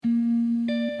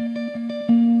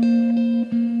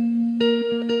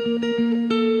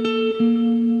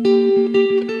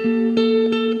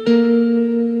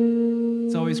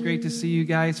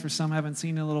guys. For some, I haven't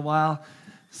seen in a little while.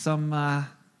 Some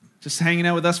just hanging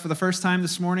out with us for the first time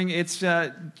this morning.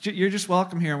 You're just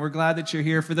welcome here, and we're glad that you're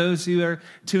here. For those who are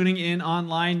tuning in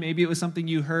online, maybe it was something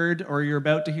you heard or you're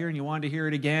about to hear and you wanted to hear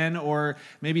it again, or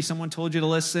maybe someone told you to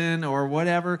listen or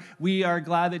whatever. We are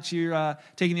glad that you're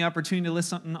taking the opportunity to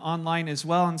listen online as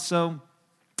well. And so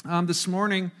this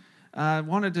morning, I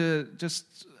wanted to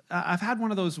just... I've had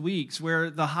one of those weeks where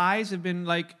the highs have been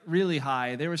like really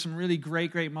high. There were some really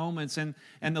great moments, and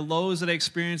the lows that I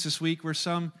experienced this week were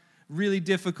some really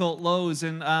difficult lows.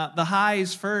 And the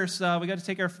highs first, we got to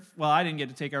take I didn't get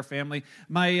to take our family.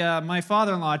 My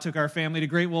father-in-law took our family to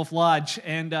Great Wolf Lodge,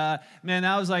 and man,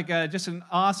 that was like just an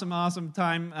awesome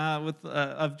time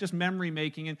of just memory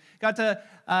making, and got to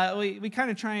we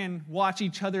kind of try and watch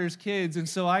each other's kids, and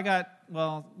so I got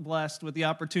blessed with the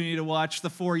opportunity to watch the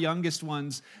 4 youngest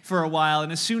ones for a while.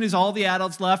 And as soon as all the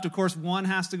adults left, of course, one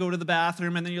has to go to the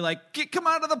bathroom, and then you're like, come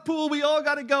out of the pool, we all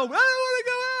got to go. I don't want to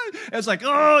go out. It's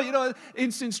like,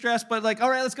 instant stress, but like, all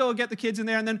right, let's go get the kids in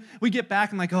there. And then we get back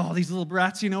and like, these little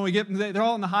brats, they're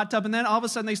all in the hot tub. And then all of a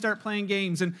sudden they start playing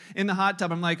games in the hot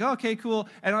tub. I'm like, okay, cool.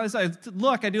 And I was like,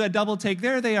 look, I do a double take.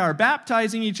 There they are,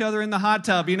 baptizing each other in the hot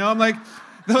tub. I'm like,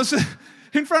 those...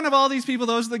 In front of all these people,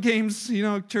 those are the games,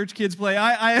 church kids play.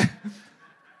 I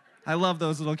love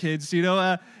those little kids,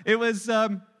 It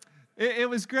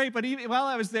was great, but even while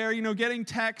I was there, getting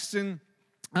texts and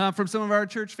from some of our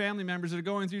church family members that are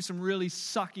going through some really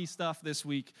sucky stuff this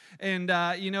week. And,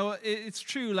 it's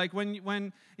true. Like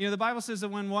when the Bible says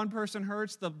that when one person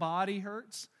hurts, the body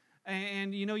hurts.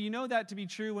 And, you know that to be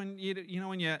true when,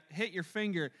 when you hit your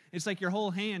finger, it's like your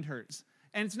whole hand hurts.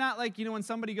 And it's not like, when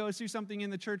somebody goes through something in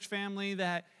the church family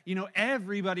that,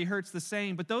 everybody hurts the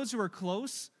same. But those who are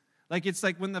close, like it's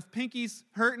like when the pinky's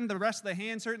hurting, the rest of the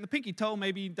hand's hurting. The pinky toe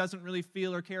maybe doesn't really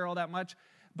feel or care all that much,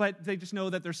 but they just know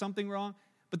that there's something wrong.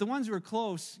 But the ones who are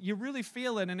close, you really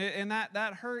feel it, and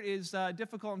that hurt is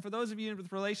difficult. And for those of you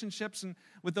with relationships and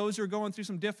with those who are going through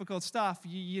some difficult stuff,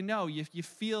 you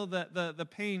feel the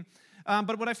pain.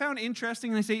 But what I found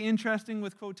interesting, and I say interesting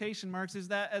with quotation marks, is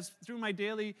that as through my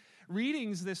daily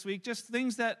readings this week, just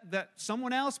things that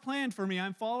someone else planned for me.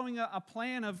 I'm following a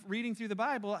plan of reading through the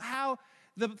Bible, how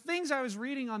the things I was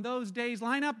reading on those days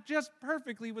line up just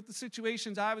perfectly with the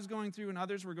situations I was going through and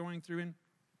others were going through. And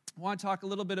I want to talk a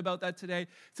little bit about that today.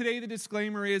 Today, the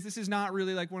disclaimer is this is not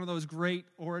really like one of those great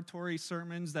oratory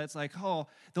sermons that's like,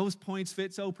 those points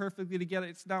fit so perfectly together.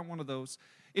 It's not one of those.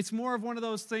 It's more of one of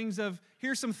those things of,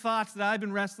 here's some thoughts that I've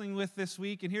been wrestling with this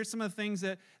week, and here's some of the things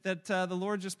that the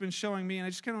Lord's just been showing me, and I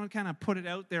just kind of put it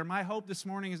out there. My hope this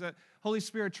morning is that Holy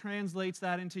Spirit translates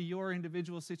that into your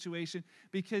individual situation,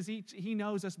 because He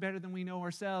knows us better than we know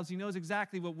ourselves. He knows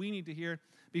exactly what we need to hear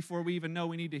before we even know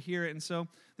we need to hear it. And so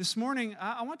this morning,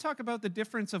 I want to talk about the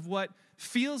difference of what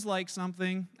feels like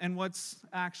something and what's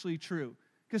actually true.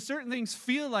 Because certain things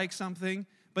feel like something,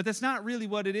 but that's not really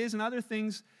what it is, and other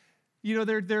things,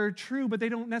 they're true, but they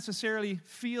don't necessarily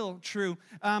feel true.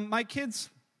 My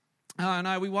kids and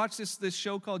I, we watched this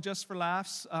show called Just for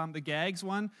Laughs, the Gags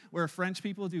one, where French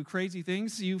people do crazy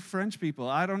things. You French people,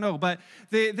 I don't know. But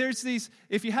there's these,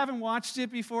 if you haven't watched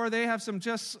it before, they have some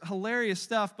just hilarious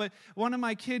stuff. But one of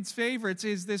my kids' favorites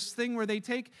is this thing where they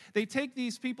take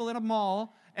these people in a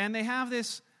mall, and they have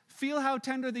this, feel how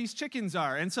tender these chickens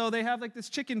are. And so they have like this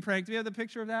chicken prank. Do you have the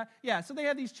picture of that? Yeah, so they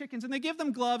have these chickens, and they give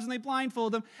them gloves, and they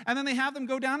blindfold them, and then they have them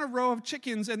go down a row of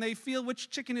chickens, and they feel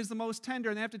which chicken is the most tender,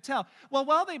 and they have to tell. Well,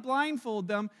 while they blindfold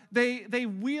them, they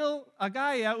wheel a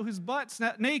guy out whose butt's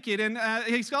naked, and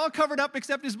he's all covered up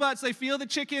except his butt. So they feel the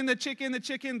chicken,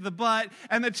 the butt,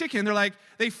 and the chicken. They're like,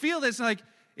 they feel this, and like,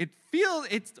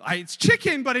 it's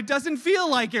chicken, but it doesn't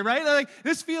feel like it, right? Like,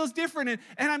 this feels different.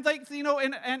 And I'm like,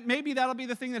 and maybe that'll be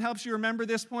the thing that helps you remember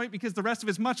this point, because the rest of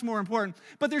it is much more important.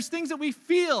 But there's things that we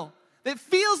feel that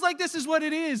feels like this is what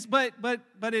it is, but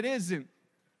it isn't.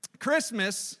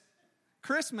 Christmas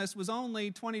was only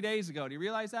 20 days ago. Do you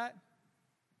realize that?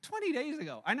 20 days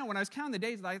ago. I know, when I was counting the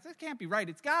days, I was like, that can't be right.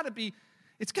 It's got to be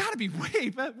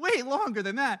way longer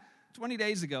than that. 20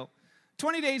 days ago.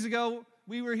 20 days ago,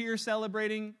 we were here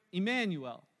celebrating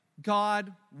Emmanuel,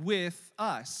 God with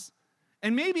us.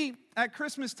 And maybe at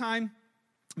Christmas time,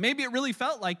 maybe it really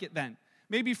felt like it then.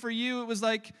 Maybe for you it was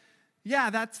like,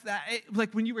 yeah, that's that.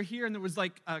 Like when you were here and there was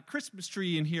like a Christmas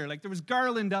tree in here, like there was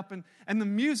garland up and the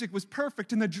music was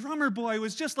perfect and the drummer boy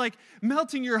was just like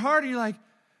melting your heart, and you're like,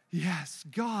 yes,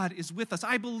 God is with us.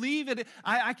 I believe it.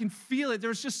 I can feel it.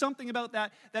 There's just something about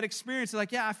that experience.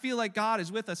 Like, yeah, I feel like God is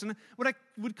with us. And what I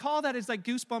would call that is like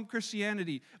goosebump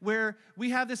Christianity, where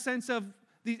we have this sense of,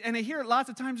 and I hear it lots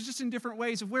of times just in different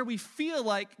ways, of where we feel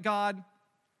like God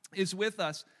is with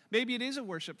us. Maybe it is a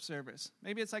worship service.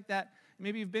 Maybe it's like that.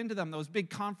 Maybe you've been to them, those big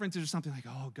conferences or something like,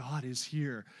 oh, God is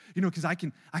here. Because I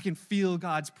can feel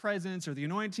God's presence or the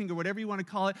anointing or whatever you want to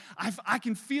call it. I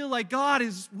can feel like God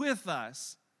is with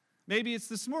us. Maybe it's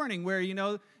this morning where,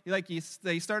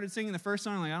 they started singing the first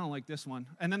song, like, I don't like this one.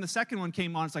 And then the second one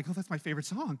came on, it's like, oh, that's my favorite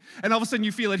song. And all of a sudden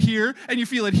you feel it here, and you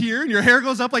feel it here, and your hair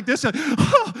goes up like this,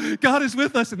 oh, God is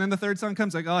with us. And then the third song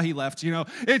comes like, oh, he left,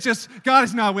 It's just, God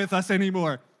is not with us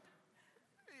anymore.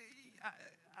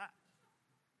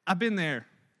 I've been there.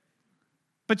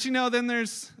 But then I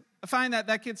find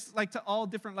that gets like to all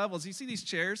different levels. You see these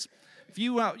chairs? If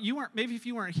you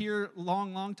weren't here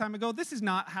long time ago, this is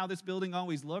not how this building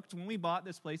always looked. When we bought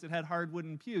this place, it had hard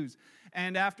wooden pews.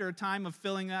 And after a time of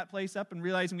filling that place up and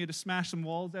realizing we had to smash some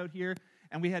walls out here,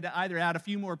 and we had to either add a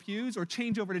few more pews or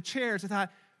change over to chairs, I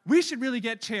thought, we should really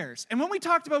get chairs. And when we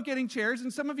talked about getting chairs,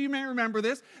 and some of you may remember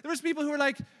this, there was people who were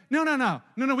like, no,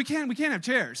 we can't have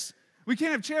chairs. We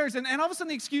can't have chairs. And all of a sudden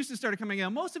the excuses started coming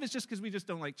out. Most of it's just because we just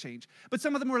don't like change. But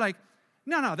some of them were like,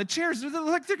 no, the chairs, they're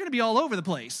going to be all over the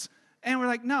place. And we're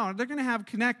like, no, they're going to have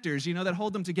connectors, that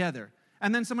hold them together.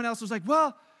 And then someone else was like,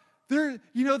 well, they're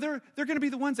going to be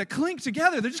the ones that clink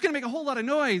together. They're just going to make a whole lot of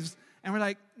noise. And we're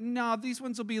like, no, these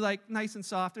ones will be like nice and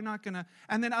soft. They're not going to.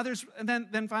 And then others, and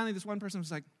then finally this one person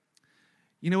was like,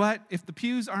 you know what? If the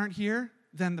pews aren't here,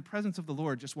 then the presence of the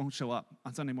Lord just won't show up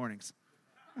on Sunday mornings.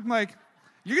 I'm like,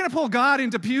 you're going to pull God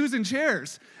into pews and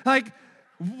chairs. Like,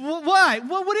 why?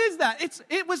 Well, what is that?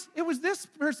 It was this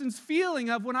person's feeling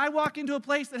of when I walk into a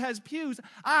place that has pews,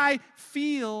 I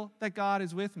feel that God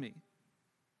is with me.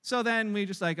 So then we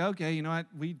just like, okay, you know what?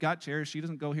 We got chairs. She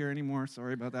doesn't go here anymore.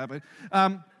 Sorry about that. But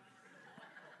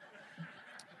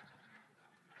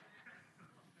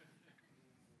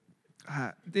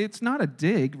it's not a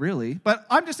dig, really. But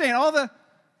I'm just saying,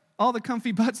 all the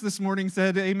comfy butts this morning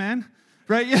said amen,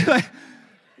 right?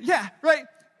 Yeah, right.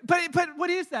 But what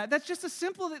is that? That's just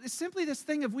simply this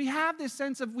thing of we have this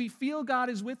sense of we feel God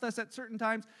is with us at certain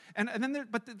times, and then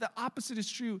the opposite is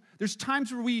true. There's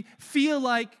times where we feel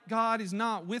like God is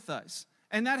not with us,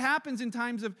 and that happens in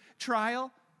times of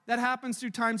trial. That happens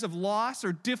through times of loss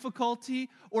or difficulty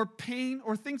or pain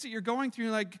or things that you're going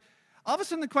through. Like all of a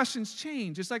sudden the questions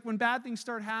change. It's like when bad things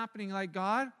start happening. Like,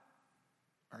 God,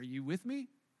 are you with me?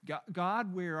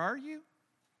 God, where are you?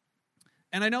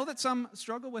 And I know that some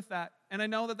struggle with that, and I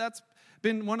know that that's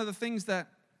been one of the things that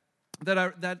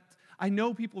I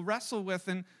know people wrestle with,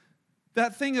 and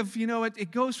that thing of,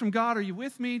 it goes from God, are you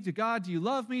with me, to God, do you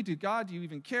love me, to God, do you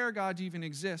even care, God, do you even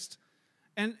exist?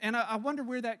 And I wonder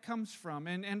where that comes from.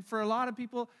 And for a lot of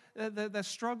people, the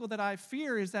struggle that I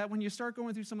fear is that when you start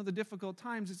going through some of the difficult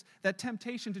times, it's that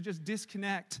temptation to just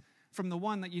disconnect from the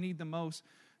one that you need the most.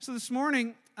 So this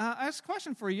morning, I have a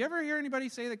question for you. You ever hear anybody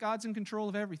say that God's in control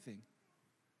of everything?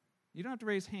 You don't have to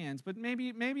raise hands, but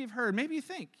maybe you've heard, maybe you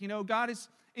think, God is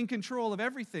in control of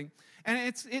everything.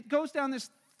 And it goes down this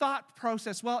thought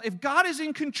process. Well, if God is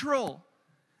in control,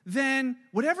 then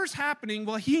whatever's happening,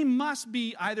 well, he must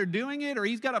be either doing it or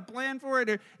he's got a plan for it,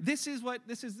 or this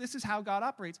is how God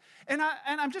operates. And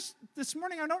I'm just this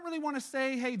morning, I don't really want to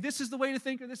say, hey, this is the way to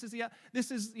think, or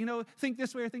think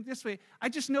this way or think this way. I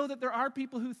just know that there are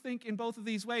people who think in both of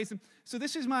these ways. And so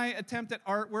this is my attempt at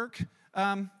artwork.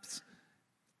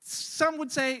 Some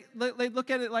would say, they look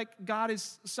at it like God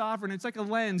is sovereign. It's like a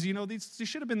lens. These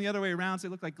should have been the other way around, so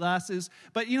they look like glasses.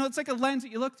 But, it's like a lens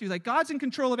that you look through. Like, God's in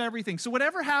control of everything. So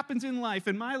whatever happens in life,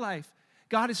 in my life,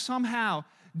 God is somehow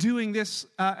doing this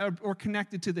or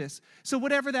connected to this. So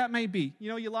whatever that may be.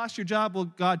 You lost your job, well,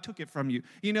 God took it from you.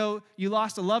 You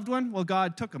lost a loved one, well,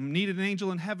 God took them. Needed an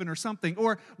angel in heaven or something.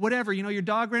 Or whatever, your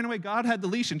dog ran away, God had the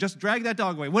leash and just dragged that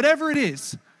dog away. Whatever it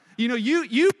is.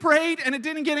 You prayed and it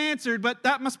didn't get answered, but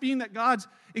that must mean that God's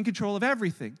in control of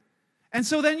everything. And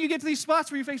so then you get to these spots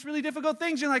where you face really difficult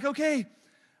things. You're like, okay,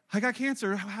 I got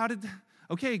cancer.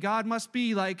 God must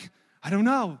be like, I don't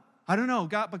know,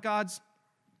 but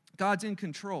God's in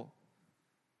control.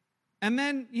 And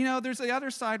then, there's the other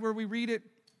side where we read it,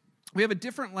 we have a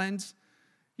different lens,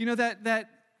 that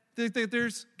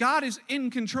there's God is in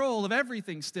control of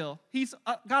everything still. He's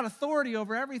got authority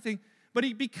over everything. But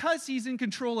because he's in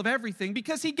control of everything,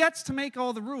 because he gets to make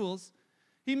all the rules,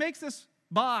 he makes this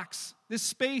box, this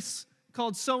space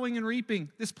called sowing and reaping,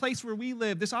 this place where we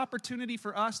live, this opportunity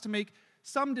for us to make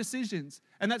some decisions,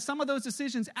 and that some of those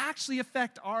decisions actually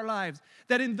affect our lives.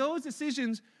 That in those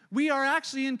decisions, we are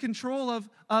actually in control of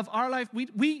our life.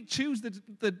 We choose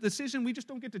the decision. We just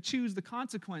don't get to choose the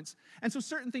consequence. And so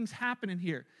certain things happen in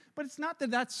here. But it's not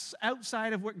that that's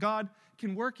outside of what God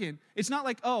can work in. It's not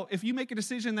like, if you make a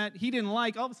decision that he didn't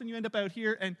like, all of a sudden you end up out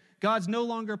here and God's no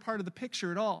longer a part of the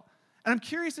picture at all. And I'm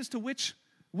curious as to which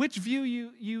which view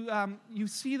you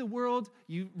see the world,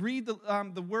 you read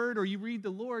the Word, or you read the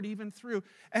Lord even through.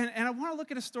 And I want to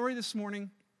look at a story this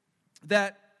morning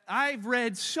that I've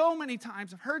read so many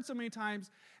times, I've heard so many times,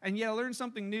 and yet I learned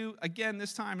something new again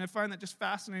this time, and I find that just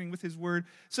fascinating with His Word.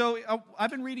 So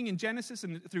I've been reading in Genesis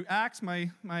and through Acts.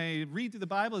 My read through the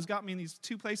Bible has got me in these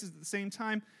two places at the same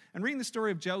time, and reading the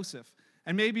story of Joseph.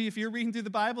 And maybe if you're reading through the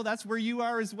Bible, that's where you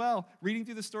are as well, reading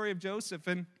through the story of Joseph.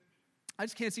 And I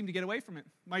just can't seem to get away from it.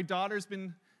 My daughter's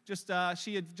been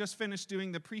she had just finished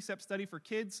doing the precept study for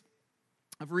kids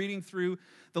of reading through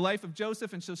the life of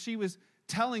Joseph, and so she was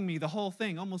telling me the whole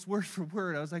thing, almost word for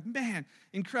word. I was like, man,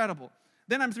 incredible.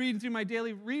 Then I'm reading through my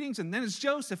daily readings, and then it's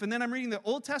Joseph, and then I'm reading the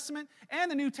Old Testament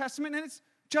and the New Testament, and it's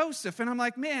Joseph. And I'm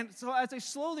like, man, so as I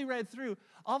slowly read through,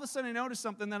 all of a sudden I noticed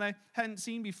something that I hadn't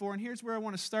seen before, and here's where I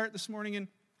want to start this morning.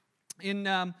 In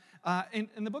the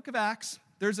book of Acts,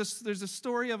 there's a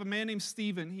story of a man named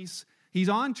Stephen. He's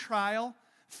on trial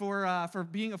for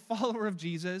being a follower of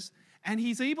Jesus, and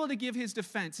he's able to give his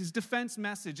defense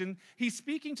message. And he's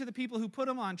speaking to the people who put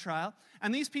him on trial.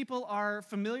 And these people are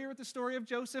familiar with the story of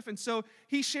Joseph. And so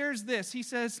he shares this. He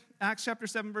says, Acts chapter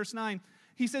 7, verse 9,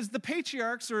 he says, the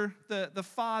patriarchs, or the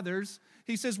fathers,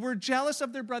 he says, were jealous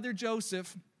of their brother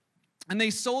Joseph, and they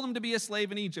sold him to be a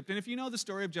slave in Egypt. And if you know the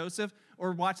story of Joseph,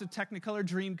 or watch the Technicolor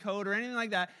Dreamcoat or anything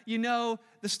like that, you know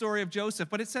the story of Joseph.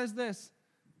 But it says this,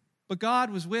 but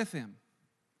God was with him.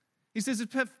 He says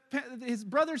his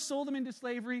brothers sold him into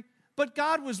slavery, but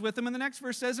God was with him. And the next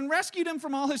verse says, and rescued him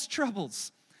from all his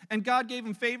troubles. And God gave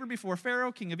him favor before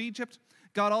Pharaoh, king of Egypt.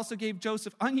 God also gave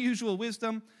Joseph unusual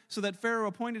wisdom, so that Pharaoh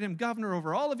appointed him governor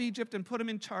over all of Egypt and put him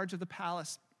in charge of the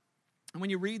palace. And when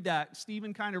you read that,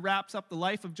 Stephen kind of wraps up the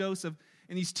life of Joseph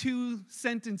in these two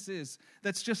sentences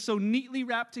that's just so neatly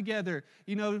wrapped together.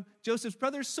 You know, Joseph's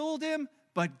brothers sold him,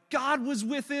 but God was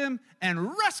with him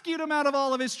and rescued him out of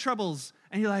all of his troubles.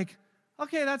 And you're like,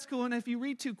 okay, that's cool. And if you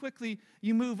read too quickly,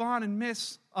 you move on and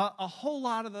miss a whole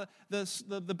lot of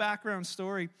the background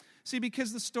story. See,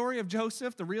 because the story of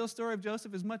Joseph, the real story of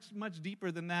Joseph, is much, much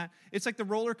deeper than that. It's like the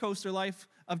roller coaster life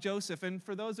of Joseph. And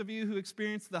for those of you who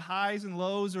experience the highs and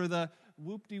lows, or the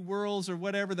whoop-de-whirls, or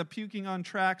whatever, the puking on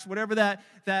tracks, whatever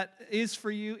that is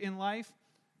for you in life,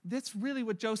 that's really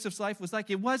what Joseph's life was like.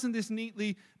 It wasn't this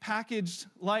neatly packaged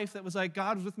life that was like,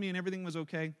 God was with me and everything was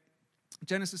okay.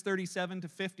 Genesis 37 to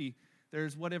 50,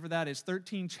 there's whatever that is,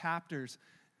 13 chapters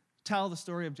tell the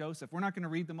story of Joseph. We're not going to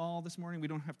read them all this morning. We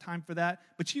don't have time for that,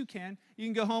 but you can. You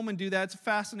can go home and do that. It's a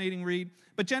fascinating read.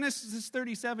 But Genesis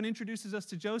 37 introduces us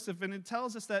to Joseph, and it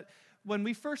tells us that when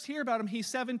we first hear about him, he's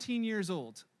 17 years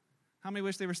old. How many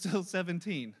wish they were still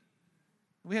 17?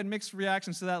 We had mixed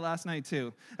reactions to that last night,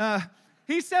 too.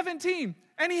 He's 17,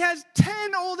 and he has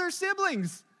 10 older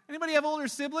siblings. Anybody have older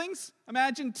siblings?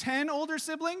 Imagine 10 older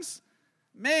siblings.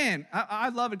 Man, I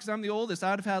love it because I'm the oldest.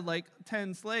 I would have had like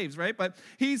 10 slaves, right? But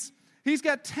he's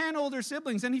got 10 older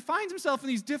siblings, and he finds himself in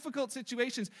these difficult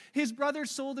situations. His brothers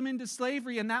sold him into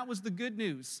slavery, and that was the good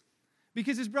news,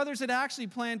 because his brothers had actually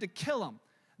planned to kill him.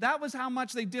 That was how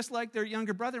much they disliked their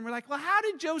younger brother. And we're like, well, how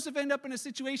did Joseph end up in a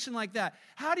situation like that?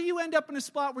 How do you end up in a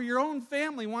spot where your own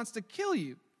family wants to kill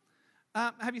you?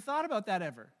 Have you thought about that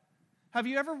ever? Have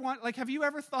you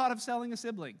ever thought of selling a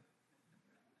sibling?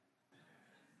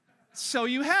 So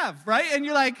you have, right? And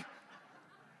you're like,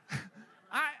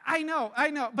 I know.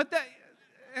 But that,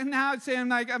 and now it's saying,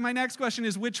 like, my next question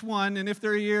is which one? And if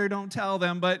they're here, don't tell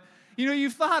them. But, you know,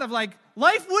 you've thought of like,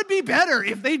 life would be better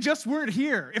if they just weren't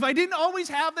here. If I didn't always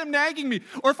have them nagging me,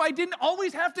 or if I didn't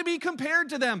always have to be compared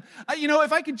to them.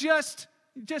 If I could just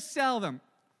sell them.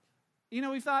 You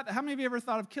know, how many of you ever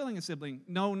thought of killing a sibling?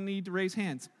 No need to raise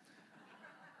hands.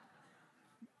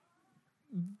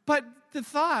 But the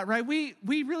thought, right, we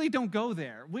really don't go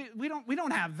there. We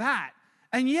don't have that.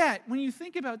 And yet, when you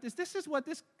think about this is what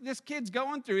this kid's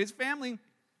going through. His family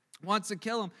wants to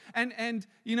kill him. And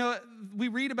we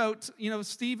read about,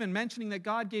 Stephen mentioning that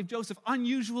God gave Joseph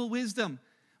unusual wisdom.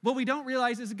 What we don't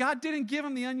realize is God didn't give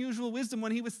him the unusual wisdom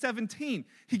when he was 17.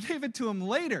 He gave it to him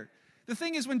later. The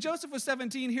thing is, when Joseph was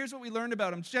 17, here's what we learned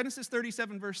about him. Genesis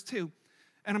 37, verse 2.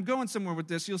 And I'm going somewhere with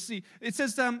this. You'll see. It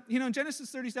says, in Genesis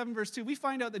 37, verse 2, we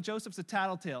find out that Joseph's a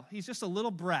tattletale. He's just a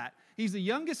little brat. He's the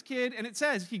youngest kid, and it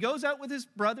says he goes out with his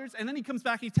brothers, and then he comes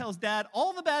back, he tells dad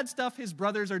all the bad stuff his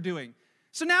brothers are doing.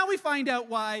 So now we find out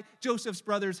why Joseph's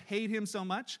brothers hate him so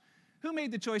much. Who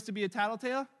made the choice to be a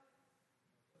tattletale?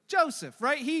 Joseph,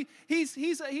 right?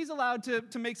 He's allowed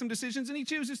to make some decisions, and he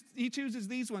chooses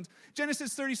these ones.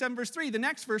 Genesis 37, verse 3, the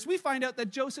next verse, we find out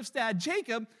that Joseph's dad,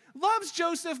 Jacob, loves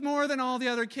Joseph more than all the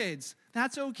other kids.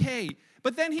 That's okay.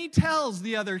 But then he tells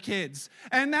the other kids,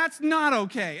 and that's not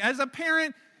okay. As a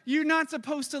parent, you're not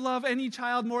supposed to love any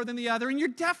child more than the other, and you're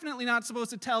definitely not supposed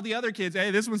to tell the other kids,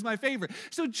 hey, this one's my favorite.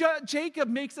 So Jacob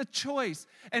makes a choice,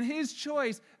 and his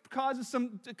choice causes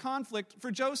some conflict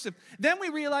for Joseph. Then we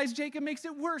realize Jacob makes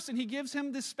it worse, and he gives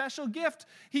him this special gift.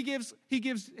 He gives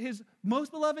his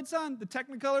most beloved son the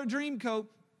Technicolor dream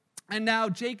coat, and now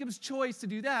Jacob's choice to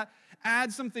do that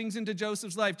adds some things into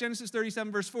Joseph's life. Genesis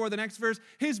 37, verse 4, the next verse,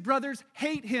 his brothers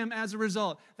hate him as a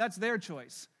result. That's their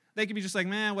choice. They could be just like,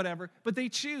 man, whatever. But they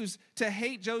choose to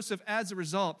hate Joseph as a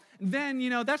result. Then,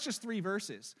 that's just 3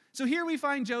 verses. So here we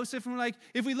find Joseph, and we're like,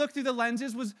 if we look through the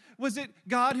lenses, was it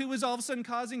God who was all of a sudden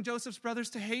causing Joseph's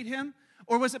brothers to hate him?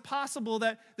 Or was it possible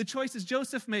that the choices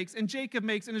Joseph makes and Jacob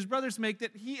makes and his brothers make,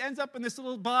 that he ends up in this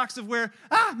little box of where,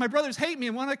 my brothers hate me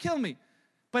and want to kill me?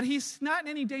 But he's not in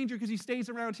any danger because he stays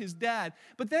around his dad.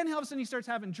 But then all of a sudden he starts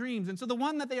having dreams. And so the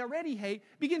one that they already hate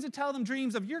begins to tell them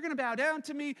dreams of, you're going to bow down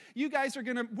to me. You guys are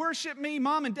going to worship me.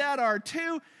 Mom and dad are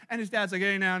too. And his dad's like,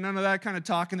 hey, now, none of that kind of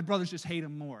talk. And the brothers just hate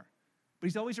him more. But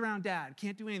he's always around dad.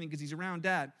 Can't do anything because he's around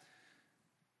dad.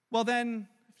 Well, then,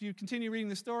 if you continue reading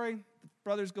the story, the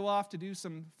brothers go off to do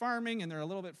some farming, and they're a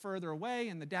little bit further away.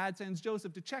 And the dad sends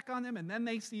Joseph to check on them, and then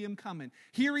they see him coming.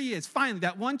 Here he is, finally,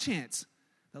 that one chance.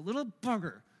 The little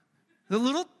bugger,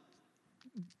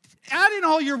 add in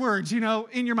all your words,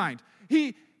 in your mind.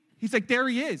 He's like, there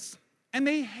he is. And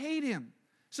they hate him.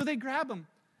 So they grab him,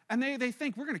 and they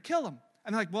think, we're going to kill him.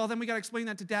 And they're like, well, then we got to explain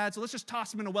that to dad, so let's just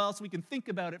toss him in a well so we can think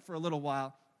about it for a little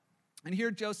while. And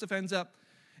here Joseph ends up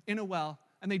in a well,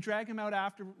 and they drag him out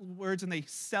afterwards, and they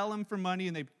sell him for money,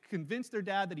 and they convince their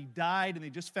dad that he died, and they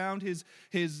just found his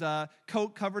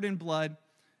coat covered in blood.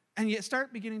 And yet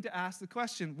start beginning to ask the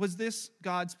question, was this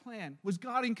God's plan? Was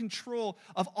God in control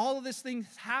of all of this thing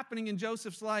happening in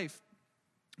Joseph's life?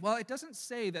 Well, it doesn't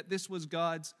say that this was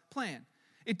God's plan.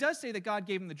 It does say that God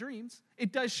gave him the dreams.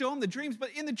 It does show him the dreams, but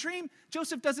in the dream,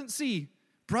 Joseph doesn't see,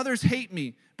 brothers hate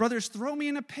me, brothers throw me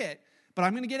in a pit, but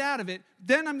I'm going to get out of it.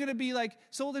 Then I'm going to be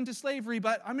sold into slavery,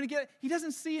 but I'm going to He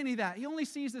doesn't see any of that. He only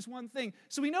sees this one thing.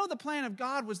 So we know the plan of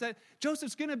God was that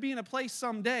Joseph's going to be in a place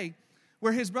someday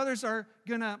where his brothers are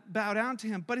going to bow down to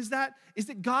him. But is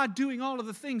it God doing all of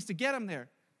the things to get him there?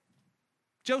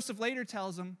 Joseph later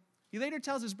tells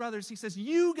his brothers, he says,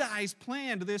 you guys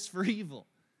planned this for evil.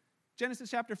 Genesis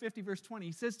chapter 50, verse 20,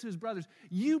 he says to his brothers,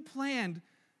 you planned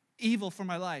evil for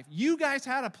my life. You guys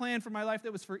had a plan for my life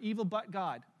that was for evil but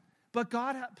God. But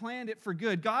God planned it for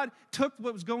good. God took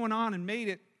what was going on and made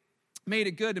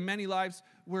it good, and many lives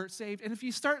were saved. And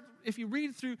if you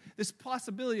read through this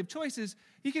possibility of choices,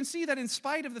 you can see that in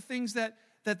spite of the things that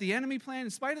the enemy planned,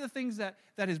 in spite of the things that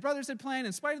his brothers had planned,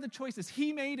 in spite of the choices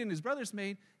he made and his brothers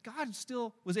made, God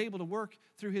still was able to work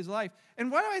through his life. And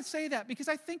why do I say that? Because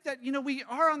I think that, we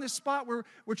are on this spot where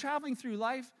we're traveling through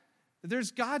life.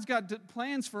 God's got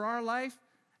plans for our life,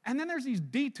 and then there's these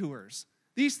detours,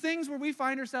 these things where we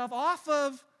find ourselves off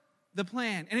of the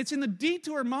plan. And it's in the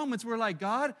detour moments where we're like,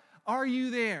 God, are you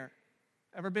there?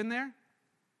 Ever been there?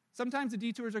 Sometimes the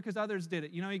detours are because others did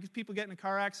it. People get in a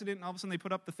car accident and all of a sudden they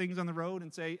put up the things on the road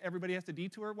and say everybody has to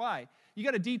detour. Why? You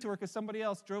got a detour because somebody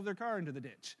else drove their car into the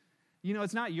ditch.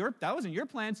 It's not that wasn't your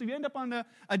plan, so you end up on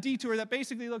a detour that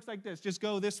basically looks like this. Just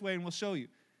go this way and we'll show you.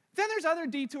 Then there's other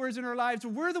detours in our lives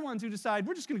where we're the ones who decide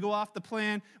we're just going to go off the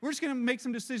plan. We're just going to make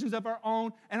some decisions of our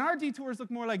own, and our detours look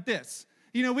more like this.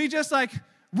 We just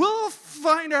we'll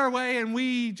find our way, and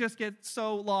we just get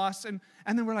so lost. And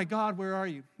then we're like, God, where are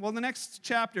you? Well, in the next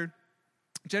chapter,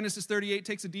 Genesis 38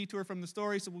 takes a detour from the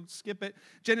story, so we'll skip it.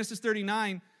 Genesis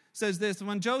 39 says this: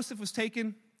 when Joseph was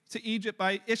taken to Egypt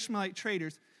by Ishmaelite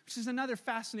traders, which is another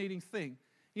fascinating thing,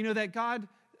 that God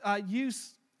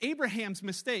used Abraham's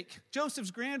mistake,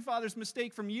 Joseph's grandfather's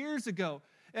mistake from years ago,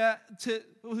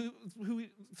 who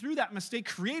through that mistake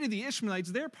created the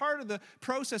Ishmaelites. They're part of the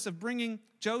process of bringing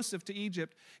Joseph to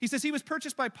Egypt. He says he was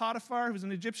purchased by Potiphar, who was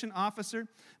an Egyptian officer.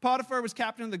 Potiphar was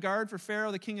captain of the guard for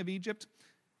Pharaoh, the king of Egypt.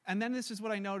 And then this is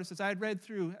what I noticed as I'd read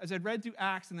through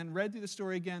Acts and then read through the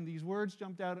story again, these words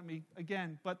jumped out at me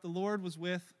again. But the Lord was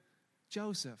with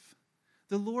Joseph.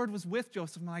 The Lord was with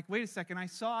Joseph. I'm like, wait a second, I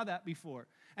saw that before.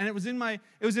 And it was in my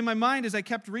mind as I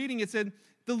kept reading. It said,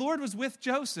 the Lord was with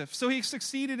Joseph. So he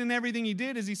succeeded in everything he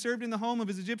did as he served in the home of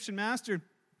his Egyptian master.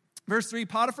 Verse 3,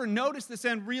 Potiphar noticed this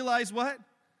and realized what?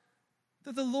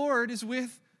 That the Lord is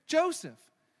with Joseph.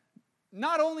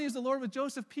 Not only is the Lord with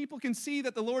Joseph, people can see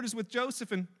that the Lord is with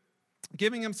Joseph and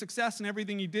giving him success in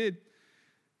everything he did.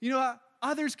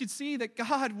 Others could see that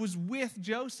God was with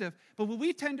Joseph. But what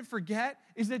we tend to forget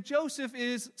is that Joseph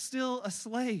is still a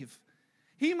slave.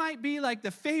 He might be like the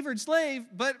favored slave,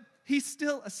 but he's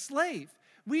still a slave.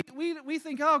 We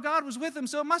think, oh, God was with him,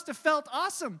 so it must have felt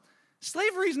awesome.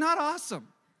 Slavery is not awesome.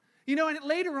 And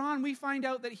later on, we find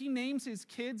out that he names his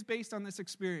kids based on this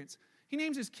experience. He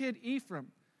names his kid Ephraim.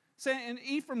 And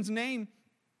Ephraim's name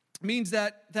means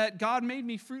that God made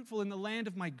me fruitful in the land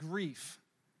of my grief.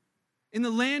 In the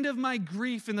land of my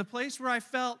grief, in the place where I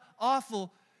felt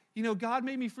awful, God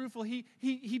made me fruitful.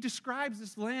 He describes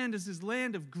this land as his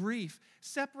land of grief,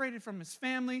 separated from his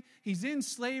family. He's in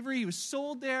slavery. He was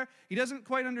sold there. He doesn't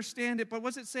quite understand it, but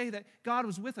what does it say that God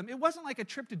was with him? It wasn't like a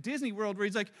trip to Disney World where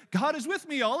he's like, God is with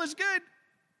me, all is good.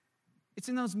 It's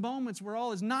in those moments where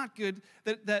all is not good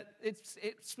that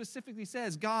it specifically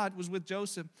says God was with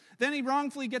Joseph. Then he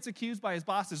wrongfully gets accused by his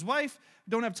boss's wife.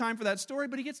 Don't have time for that story,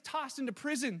 but he gets tossed into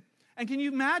prison. And can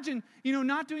you imagine,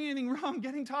 not doing anything wrong,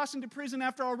 getting tossed into prison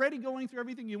after already going through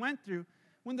everything you went through?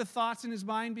 Wouldn't the thoughts in his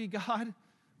mind be, God,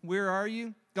 where are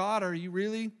you? God, are you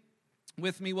really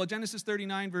with me? Well, Genesis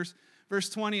 39, verse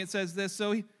 20, it says this.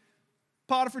 So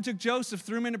Potiphar took Joseph,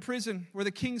 threw him into prison where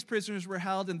the king's prisoners were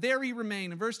held, and there he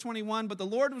remained. In verse 21, but the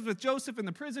Lord was with Joseph in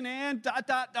the prison and ...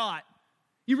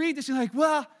 You read this, you're like,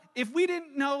 well, if we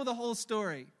didn't know the whole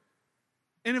story,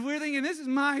 and if we're thinking, this is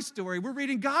my story, we're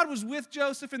reading God was with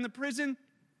Joseph in the prison,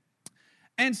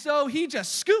 and so he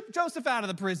just scooped Joseph out of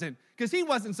the prison because he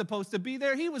wasn't supposed to be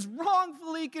there. He was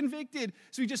wrongfully convicted,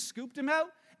 so he just scooped him out,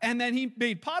 and then he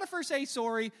made Potiphar say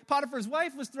sorry. Potiphar's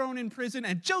wife was thrown in prison,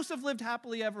 and Joseph lived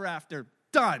happily ever after.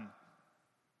 Done.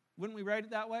 Wouldn't we write it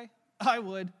that way? I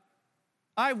would,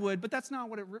 but that's not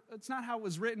it's not how it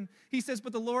was written. He says,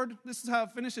 but the Lord, this is how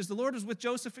it finishes, the Lord was with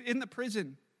Joseph in the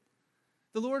prison.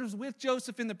 The Lord was with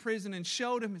Joseph in the prison and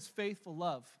showed him his faithful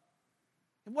love.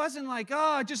 It wasn't like,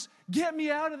 just get me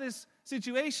out of this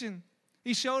situation.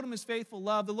 He showed him his faithful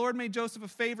love. The Lord made Joseph a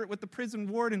favorite with the prison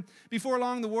warden. Before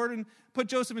long, the warden put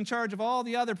Joseph in charge of all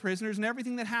the other prisoners and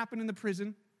everything that happened in the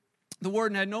prison. The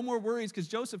warden had no more worries because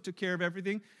Joseph took care of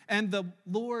everything, and the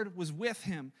Lord was with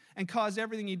him and caused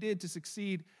everything he did to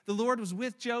succeed. The Lord was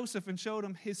with Joseph and showed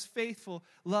him his faithful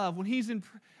love. When he's in,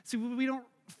 see, what we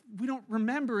don't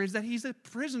remember is that he's a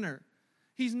prisoner.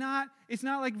 It's not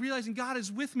like realizing God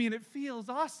is with me and it feels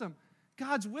awesome.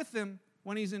 God's with him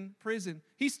when he's in prison.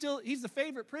 He's the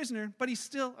favorite prisoner, but he's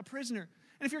still a prisoner.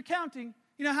 And if you're counting,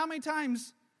 how many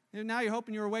times, now you're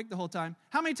hoping you're awake the whole time,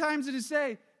 how many times did it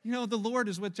say, the Lord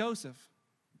is with Joseph?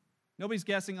 Nobody's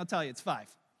guessing. I'll tell you, it's 5.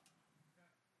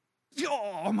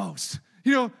 Almost.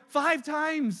 5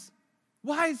 times.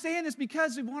 Why is saying this?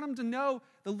 Because we want them to know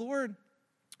the Lord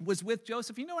was with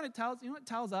Joseph. You know what it tells? What it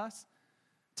tells us?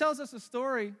 It tells us a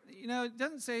story. It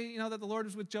doesn't say, that the Lord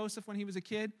was with Joseph when he was a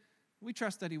kid. We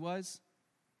trust that he was.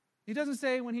 He doesn't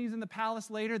say when he's in the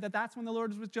palace later that that's when the Lord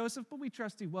was with Joseph, but we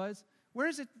trust he was. Where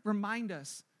does it remind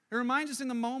us? It reminds us in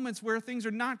the moments where things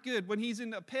are not good, when he's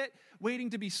in a pit waiting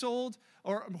to be sold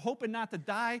or hoping not to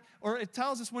die, or it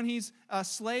tells us when he's a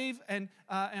slave and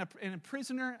a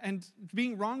prisoner and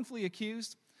being wrongfully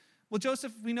accused. Well,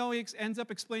 Joseph, we know he ends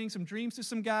up explaining some dreams to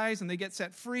some guys and they get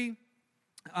set free.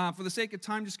 For the sake of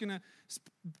time, just going to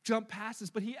jump past this,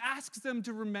 but he asks them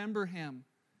to remember him.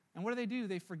 And what do?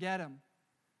 They forget him.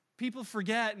 People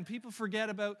forget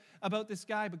about this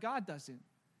guy, but God doesn't.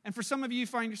 And for some of you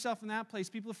find yourself in that place.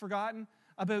 People have forgotten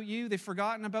about you. They've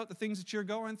forgotten about the things that you're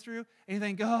going through. And you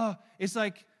think, it's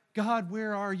like, God,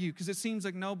 where are you? Because it seems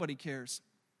like nobody cares.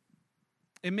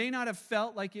 It may not have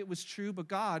felt like it was true, but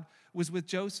God was with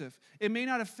Joseph. It may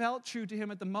not have felt true to him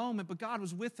at the moment, but God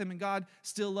was with him and God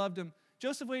still loved him.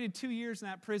 Joseph waited 2 years in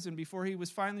that prison before he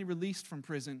was finally released from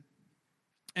prison.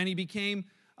 And he became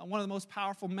one of the most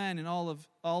powerful men in all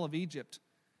of Egypt.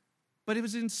 But it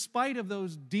was in spite of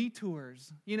those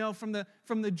detours, from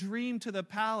the dream to the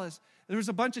palace. There was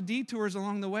a bunch of detours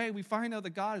along the way. We find out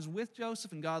that God is with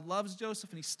Joseph and God loves Joseph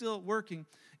and he's still working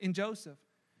in Joseph.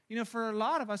 For a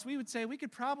lot of us, we would say we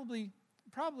could probably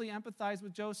empathize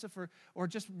with Joseph or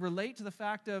just relate to the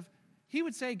fact of, he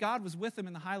would say God was with him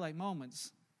in the highlight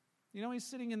moments. He's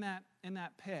sitting in that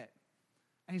pit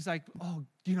and he's like,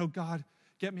 God,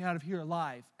 get me out of here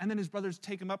alive. And then his brothers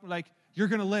take him up and like, you're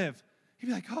going to live. He'd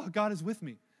be like, God is with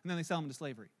me. And then they sell him into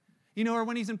slavery. Or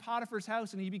when he's in Potiphar's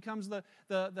house and he becomes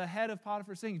the head of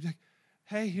Potiphar's thing, he's like,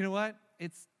 hey, you know what?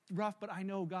 It's rough, but I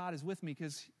know God is with me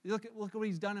because look at what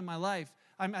he's done in my life.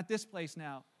 I'm at this place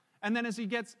now. And then as he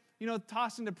gets,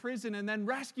 tossed into prison and then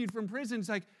rescued from prison, it's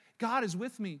like, God is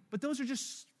with me. But those are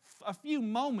just a few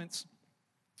moments,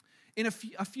 in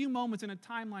a few moments in a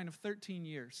timeline of 13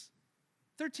 years.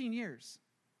 13 years.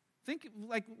 Think,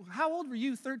 how old were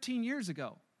you 13 years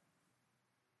ago?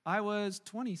 I was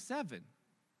 27.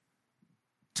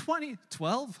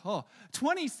 12?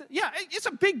 20. Yeah, it's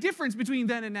a big difference between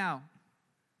then and now.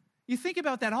 You think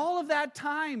about that, all of that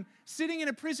time sitting in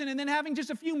a prison and then having just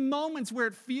a few moments where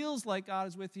it feels like God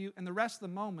is with you, and the rest of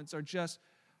the moments are just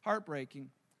heartbreaking.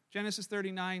 Genesis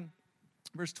 39,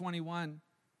 verse 21,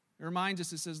 it reminds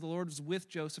us, it says, the Lord was with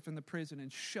Joseph in the prison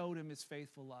and showed him his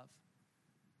faithful love.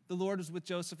 The Lord was with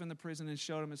Joseph in the prison and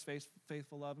showed him his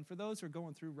faithful love. And for those who are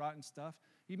going through rotten stuff,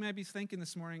 you may be thinking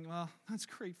this morning, well, that's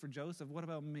great for Joseph. What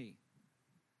about me?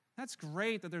 That's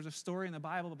great that there's a story in the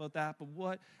Bible about that, but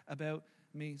what about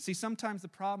me? See, sometimes the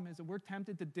problem is that we're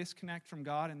tempted to disconnect from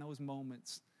God in those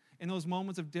moments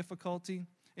of difficulty,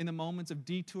 in the moments of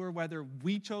detour, whether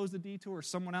we chose the detour or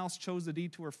someone else chose the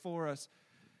detour for us,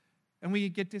 and we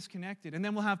get disconnected. And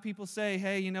then we'll have people say,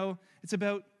 hey, it's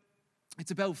about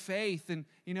faith, and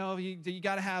you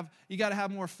got to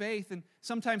have more faith. And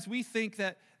sometimes we think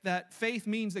that faith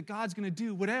means that God's going to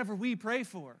do whatever we pray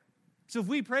for. So if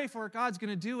we pray for it, God's going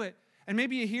to do it. And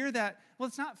maybe you hear that. Well,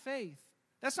 it's not faith.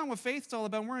 That's not what faith's all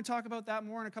about. We're going to talk about that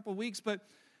more in a couple of weeks. But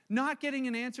not getting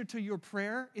an answer to your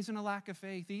prayer isn't a lack of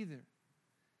faith either.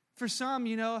 For some,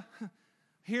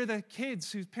 hear the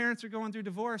kids whose parents are going through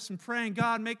divorce and praying,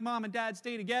 God, make mom and dad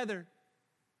stay together.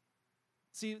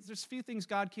 See, there's a few things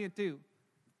God can't do.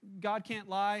 God can't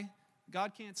lie.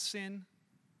 God can't sin.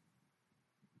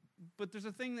 But there's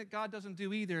a thing that God doesn't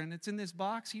do either, and it's in this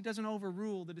box. He doesn't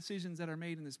overrule the decisions that are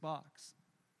made in this box.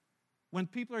 When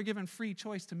people are given free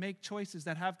choice to make choices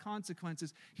that have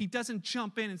consequences, He doesn't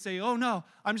jump in and say, oh no,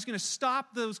 I'm just going to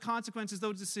stop those consequences,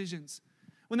 those decisions.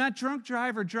 When that drunk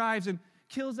driver drives and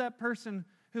kills that person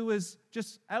who was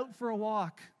just out for a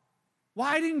walk,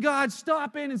 why didn't God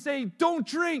stop in and say, don't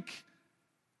drink?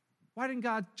 Why didn't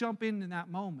God jump in that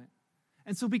moment?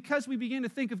 And so because we begin to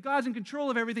think if God's in control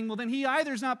of everything, well, then He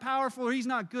either is not powerful or He's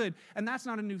not good. And that's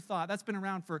not a new thought. That's been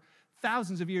around for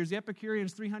thousands of years. The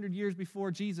Epicureans, 300 years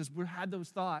before Jesus, had those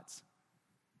thoughts.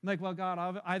 Like, well,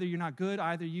 God, either you're not good,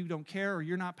 either you don't care, or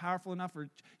you're not powerful enough, or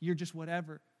you're just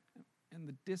whatever. And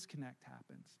the disconnect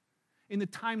happens. In the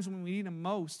times when we need Him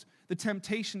most, the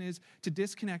temptation is to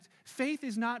disconnect. Faith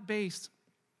is not based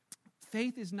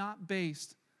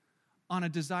on a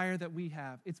desire that we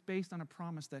have. It's based on a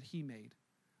promise that He made.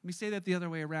 Let me say that the other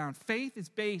way around. Faith is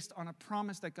based on a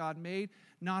promise that God made,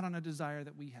 not on a desire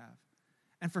that we have.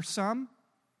 And for some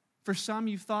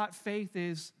you've thought faith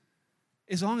is,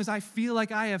 as long as I feel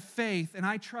like I have faith and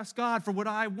I trust God for what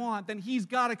I want, then He's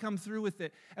got to come through with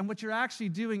it. And what you're actually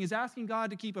doing is asking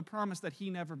God to keep a promise that He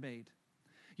never made.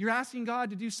 You're asking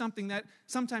God to do something that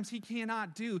sometimes He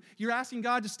cannot do. You're asking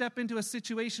God to step into a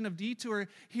situation of detour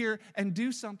here and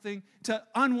do something to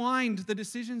unwind the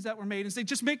decisions that were made and say,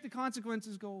 just make the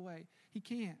consequences go away. He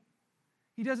can't.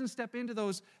 He doesn't step into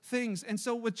those things. And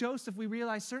so with Joseph, we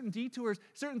realize certain detours,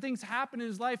 certain things happen in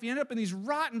his life. He ended up in these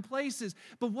rotten places.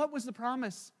 But what was the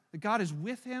promise? That God is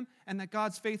with him and that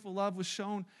God's faithful love was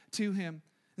shown to him.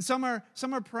 And some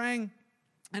are praying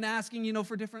and asking,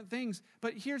 for different things.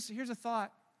 But here's a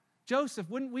thought. Joseph,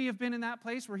 wouldn't we have been in that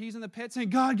place where he's in the pit saying,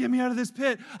 God, get me out of this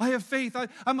pit. I have faith.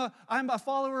 I'm a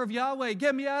follower of Yahweh.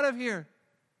 Get me out of here.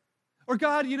 Or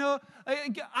God,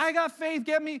 I got faith.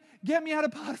 Get me out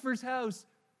of Potiphar's house.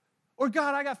 Or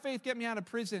God, I got faith. Get me out of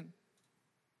prison.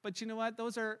 But you know what?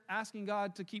 Those are asking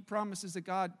God to keep promises that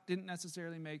God didn't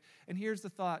necessarily make. And here's the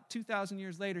thought. 2,000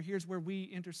 years later, here's where we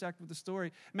intersect with the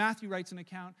story. Matthew writes an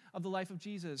account of the life of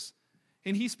Jesus.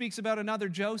 And he speaks about another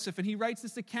Joseph, and he writes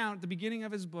this account at the beginning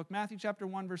of his book, Matthew chapter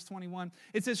 1, verse 21.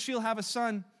 It says, she'll have a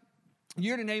son,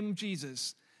 you're to name him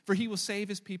Jesus, for he will save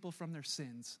his people from their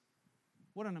sins.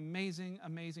 What an amazing,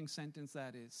 amazing sentence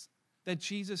that is. That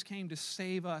Jesus came to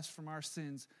save us from our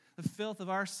sins. The filth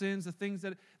of our sins, the things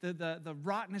that, the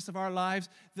rottenness of our lives,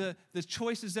 the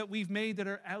choices that we've made that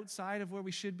are outside of where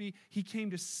we should be. He came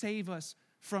to save us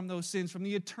from those sins, from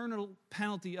the eternal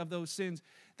penalty of those sins.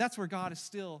 That's where God is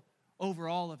still over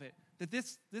all of it. That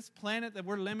this planet that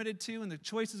we're limited to and the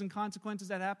choices and consequences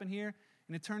that happen here,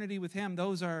 in eternity with Him,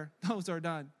 those are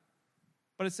done.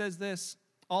 But it says this,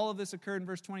 all of this occurred in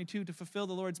verse 22 to fulfill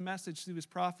the Lord's message through His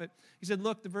prophet. He said,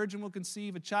 look, the virgin will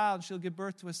conceive a child, and she'll give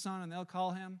birth to a son, and they'll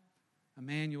call him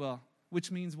Emmanuel,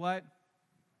 which means what?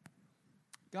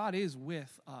 God is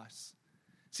with us.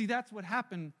 See, that's what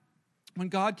happened when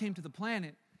God came to the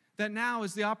planet. That now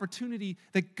is the opportunity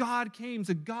that God came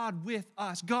to God with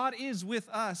us. God is with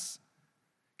us.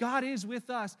 God is with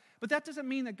us. But that doesn't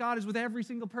mean that God is with every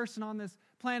single person on this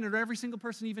planet or every single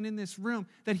person even in this room,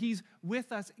 that he's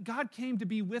with us. God came to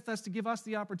be with us, to give us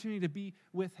the opportunity to be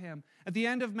with him. At the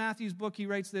end of Matthew's book, he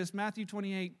writes this, Matthew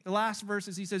 28, the last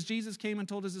verses, he says, Jesus came and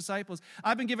told his disciples,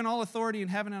 I've been given all authority in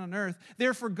heaven and on earth.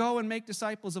 Therefore, go and make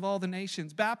disciples of all the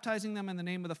nations, baptizing them in the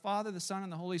name of the Father, the Son,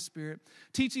 and the Holy Spirit.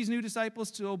 Teach these new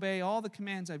disciples to obey all the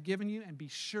commands I've given you, and be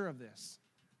sure of this.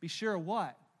 Be sure of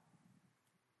what?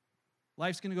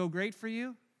 Life's going to go great for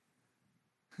you?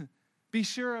 Be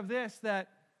sure of this, that,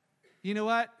 you know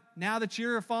what? Now that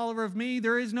you're a follower of me,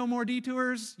 there is no more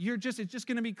detours. It's just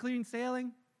going to be clean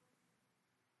sailing.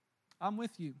 I'm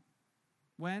with you.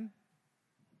 When?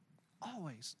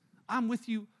 Always. I'm with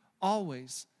you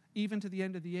always, even to the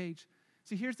end of the age.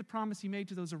 See, here's the promise he made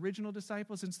to those original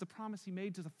disciples, and it's the promise he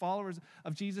made to the followers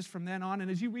of Jesus from then on.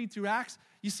 And as you read through Acts,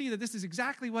 you see that this is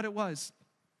exactly what it was.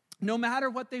 No matter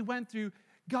what they went through,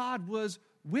 God was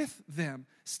with them.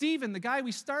 Stephen, the guy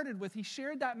we started with, he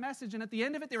shared that message, and at the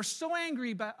end of it, they were so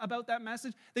angry about that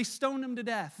message, they stoned him to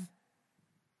death.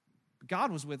 But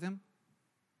God was with him.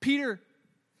 Peter,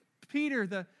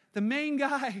 the main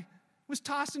guy, was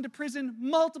tossed into prison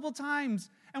multiple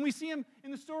times. And we see him in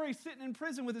the story sitting in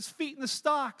prison with his feet in the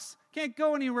stocks. Can't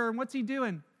go anywhere. And what's he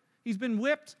doing? He's been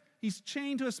whipped. He's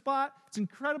chained to a spot. It's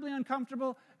incredibly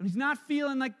uncomfortable. And he's not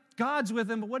feeling like God's with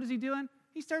him. But what is he doing?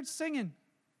 He starts singing.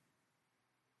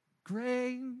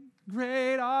 Great,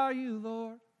 great are you,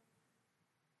 Lord.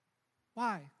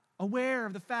 Why? Aware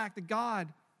of the fact that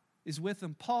God is with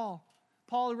him. Paul,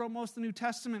 who wrote most of the New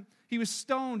Testament, he was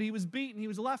stoned, he was beaten, he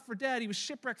was left for dead, he was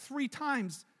shipwrecked 3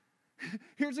 times.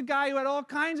 Here's a guy who had all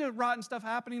kinds of rotten stuff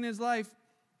happening in his life.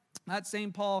 That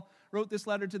same Paul wrote this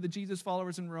letter to the Jesus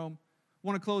followers in Rome. I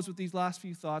want to close with these last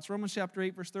few thoughts. Romans chapter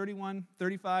 8, verse 31,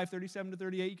 35, 37 to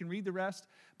 38. You can read the rest,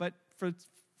 but for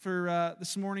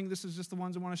this morning, this is just the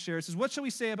ones I want to share. It says, what shall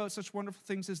we say about such wonderful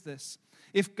things as this?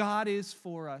 If God is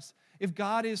for us, if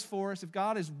God is for us, if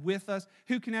God is with us,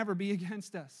 who can ever be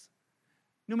against us?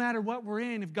 No matter what we're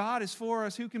in, if God is for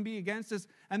us, who can be against us?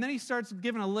 And then he starts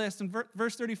giving a list. In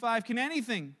verse 35, can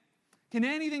anything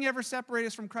ever separate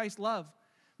us from Christ's love?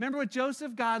 Remember with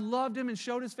Joseph, God loved him and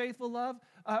showed his faithful love.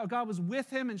 God was with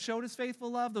him and showed his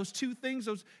faithful love. Those two things,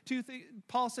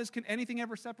 Paul says, can anything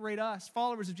ever separate us,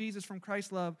 followers of Jesus, from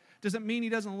Christ's love? Does it mean he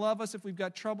doesn't love us if we've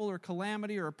got trouble or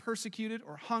calamity or are persecuted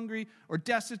or hungry or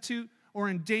destitute or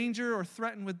in danger or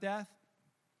threatened with death?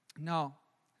 No.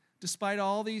 Despite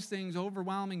all these things,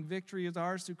 overwhelming victory is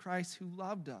ours through Christ who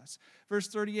loved us. Verse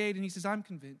 38, and he says, I'm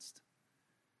convinced.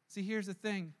 See, here's the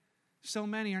thing. So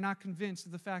many are not convinced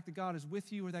of the fact that God is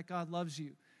with you or that God loves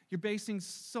you. You're basing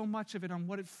so much of it on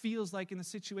what it feels like in the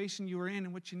situation you are in,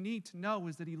 and what you need to know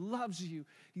is that he loves you.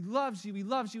 He loves you. He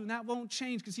loves you, and that won't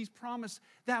change because he's promised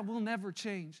that will never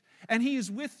change. And he is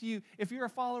with you if you're a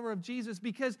follower of Jesus,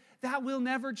 because that will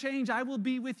never change. I will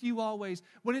be with you always.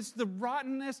 When it's the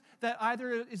rottenness that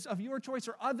either is of your choice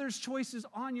or others' choices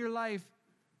on your life,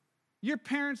 your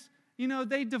parents,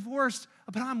 they divorced,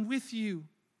 but I'm with you.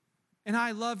 And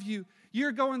I love you.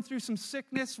 You're going through some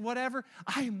sickness, whatever.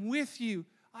 I am with you.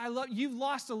 You've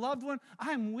lost a loved one.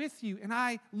 I'm with you, and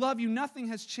I love you. Nothing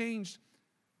has changed.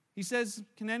 He says,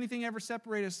 can anything ever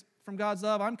separate us from God's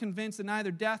love? I'm convinced that neither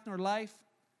death nor life,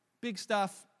 big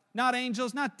stuff, not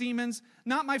angels, not demons,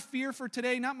 not my fear for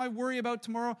today, not my worry about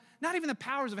tomorrow, not even the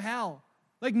powers of hell.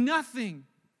 Like nothing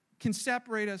can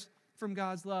separate us from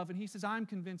God's love. And he says, I'm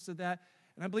convinced of that.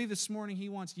 And I believe this morning he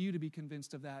wants you to be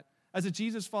convinced of that. As a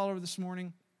Jesus follower this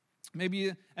morning,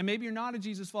 maybe you're not a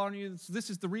Jesus follower, and this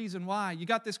is the reason why. You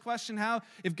got this question, how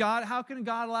can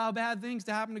God allow bad things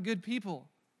to happen to good people?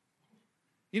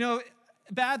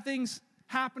 Bad things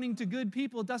happening to good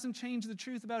people doesn't change the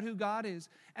truth about who God is.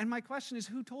 And my question is,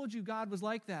 who told you God was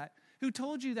like that? Who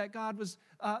told you that God was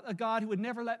a God who would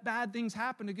never let bad things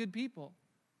happen to good people?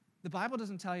 The Bible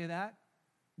doesn't tell you that.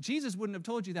 Jesus wouldn't have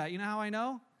told you that. You know how I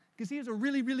know? Because he was a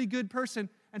really, really good person,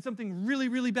 and something really,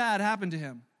 really bad happened to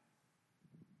him.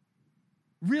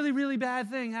 Really, really bad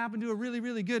thing happened to a really,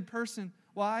 really good person.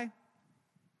 Why?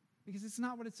 Because it's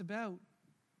not what it's about.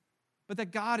 But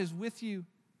that God is with you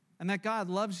and that God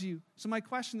loves you. So my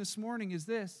question this morning is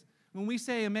this. When we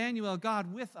say Emmanuel,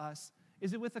 God with us,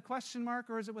 is it with a question mark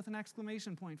or is it with an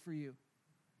exclamation point for you?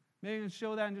 Maybe you can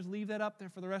show that and just leave that up there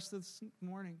for the rest of this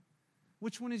morning.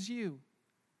 Which one is you?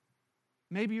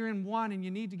 Maybe you're in one and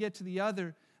you need to get to the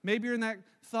other. Maybe you're in that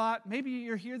thought. Maybe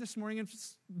you're here this morning, and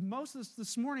most of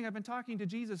this morning I've been talking to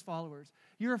Jesus followers.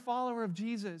 You're a follower of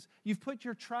Jesus. You've put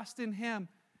your trust in him.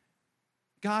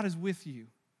 God is with you.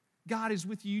 God is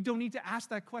with you. You don't need to ask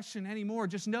that question anymore.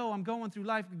 Just know I'm going through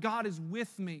life. God is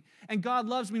with me. And God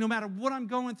loves me no matter what I'm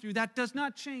going through. That does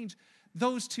not change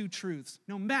those two truths,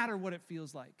 no matter what it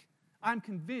feels like. I'm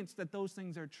convinced that those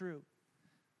things are true.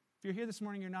 If you're here this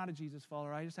morning, you're not a Jesus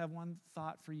follower, I just have one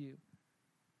thought for you.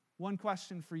 One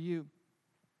question for you.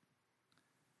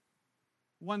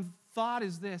 One thought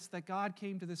is this, that God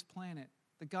came to this planet,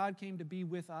 that God came to be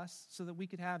with us so that we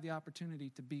could have the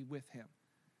opportunity to be with him.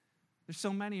 There's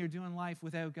so many who are doing life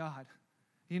without God.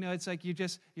 You know, it's like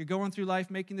you're going through life,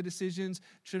 making the decisions,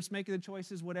 just making the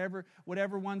choices, whatever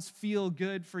ones feel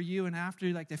good for you, and after,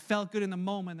 like, they felt good in the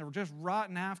moment, they were just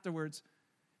rotten afterwards.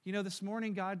 You know, this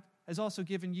morning, God has also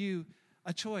given you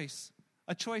a choice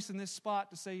in this spot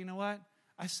to say, you know what?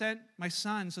 I sent my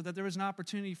son so that there was an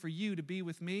opportunity for you to be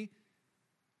with me.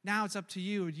 Now it's up to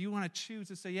you. Do you want to choose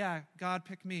to say, yeah, God,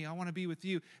 pick me. I want to be with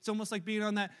you. It's almost like being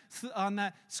on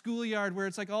that schoolyard where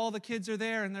it's like all the kids are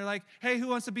there and they're like, hey, who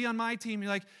wants to be on my team? You're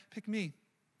like, pick me.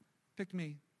 Pick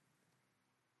me.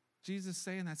 Jesus is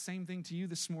saying that same thing to you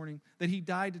this morning, that he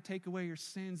died to take away your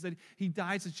sins, that he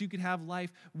died so that you could have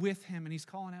life with him. And he's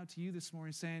calling out to you this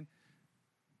morning saying,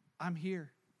 I'm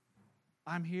here.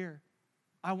 I'm here.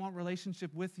 I want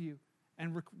relationship with you.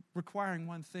 And requiring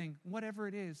one thing, whatever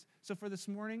it is. So for this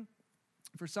morning,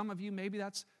 for some of you, maybe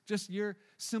that's just your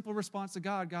simple response to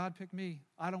God. God, pick me.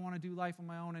 I don't want to do life on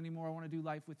my own anymore. I want to do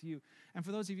life with you. And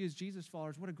for those of you as Jesus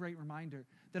followers, what a great reminder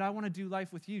that I want to do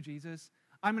life with you, Jesus.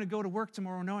 I'm going to go to work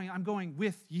tomorrow knowing I'm going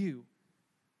with you.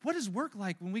 What is work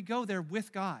like when we go there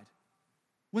with God?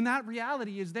 When that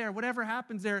reality is there, whatever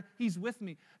happens there, he's with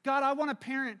me. God, I want to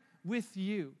parent with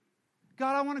you.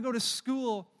 God, I want to go to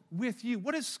school with you.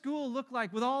 What does school look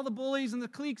like with all the bullies and the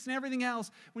cliques and everything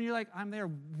else when you're like, I'm there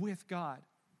with God?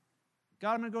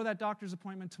 God, I'm going to go to that doctor's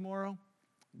appointment tomorrow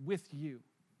with you.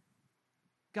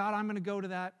 God, I'm going to go to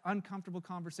that uncomfortable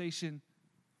conversation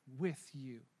with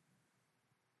you.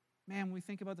 Man, when we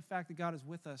think about the fact that God is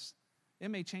with us, it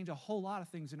may change a whole lot of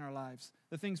things in our lives.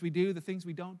 The things we do, the things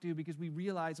we don't do, because we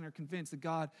realize and are convinced that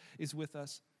God is with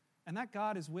us. And that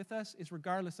God is with us is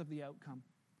regardless of the outcome.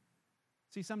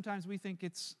 See, sometimes we think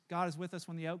it's God is with us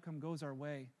when the outcome goes our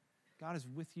way. God is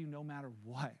with you no matter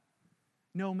what.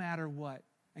 No matter what.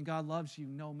 And God loves you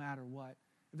no matter what.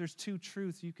 If there's two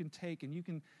truths you can take and you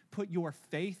can put your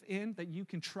faith in, that you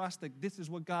can trust that this is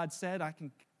what God said, I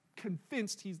can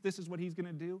convinced this is what he's going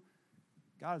to do.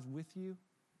 God is with you.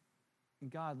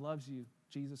 And God loves you,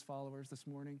 Jesus followers, this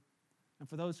morning. And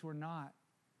for those who are not,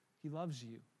 he loves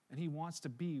you. And he wants to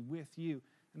be with you.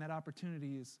 And that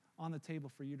opportunity is on the table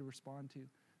for you to respond to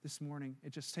this morning.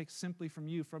 It just takes simply from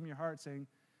you, from your heart, saying,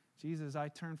 Jesus, I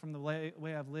turn from the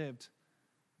way I've lived.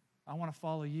 I want to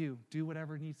follow you. Do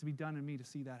whatever needs to be done in me to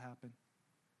see that happen.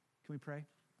 Can we pray?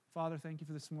 Father, thank you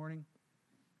for this morning.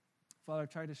 Father, I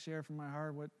tried to share from my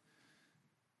heart what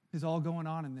is all going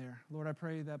on in there. Lord, I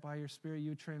pray that by your Spirit you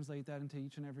would translate that into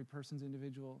each and every person's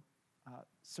individual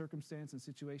circumstance and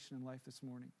situation in life this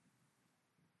morning.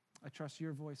 I trust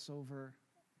your voice over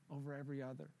every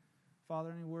other.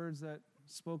 Father, any words that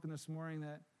spoken this morning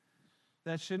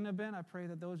that shouldn't have been, I pray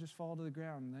that those just fall to the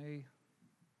ground.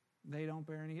 They don't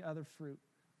bear any other fruit.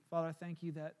 Father, I thank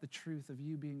you that the truth of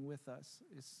you being with us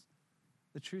is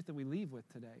the truth that we leave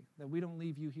with today, that we don't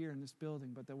leave you here in this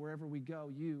building, but that wherever we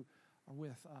go, you are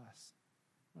with us.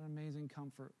 What an amazing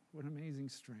comfort. What an amazing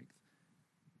strength.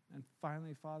 And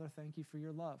finally, Father, thank you for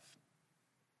your love,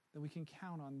 that we can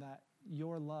count on that,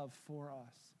 your love for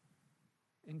us.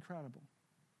 Incredible.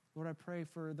 Lord, I pray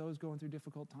for those going through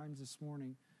difficult times this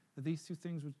morning, that these two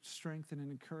things would strengthen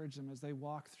and encourage them as they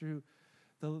walk through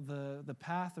the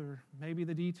path or maybe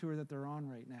the detour that they're on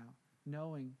right now,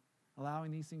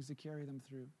 allowing these things to carry them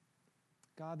through.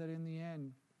 God, that in the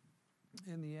end,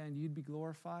 you'd be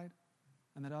glorified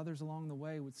and that others along the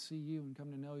way would see you and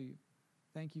come to know you.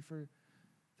 Thank you for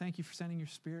sending your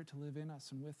Spirit to live in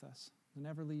us and with us, to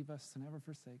never leave us, to never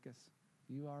forsake us.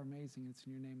 You are amazing. It's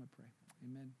in your name I pray.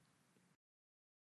 Amen.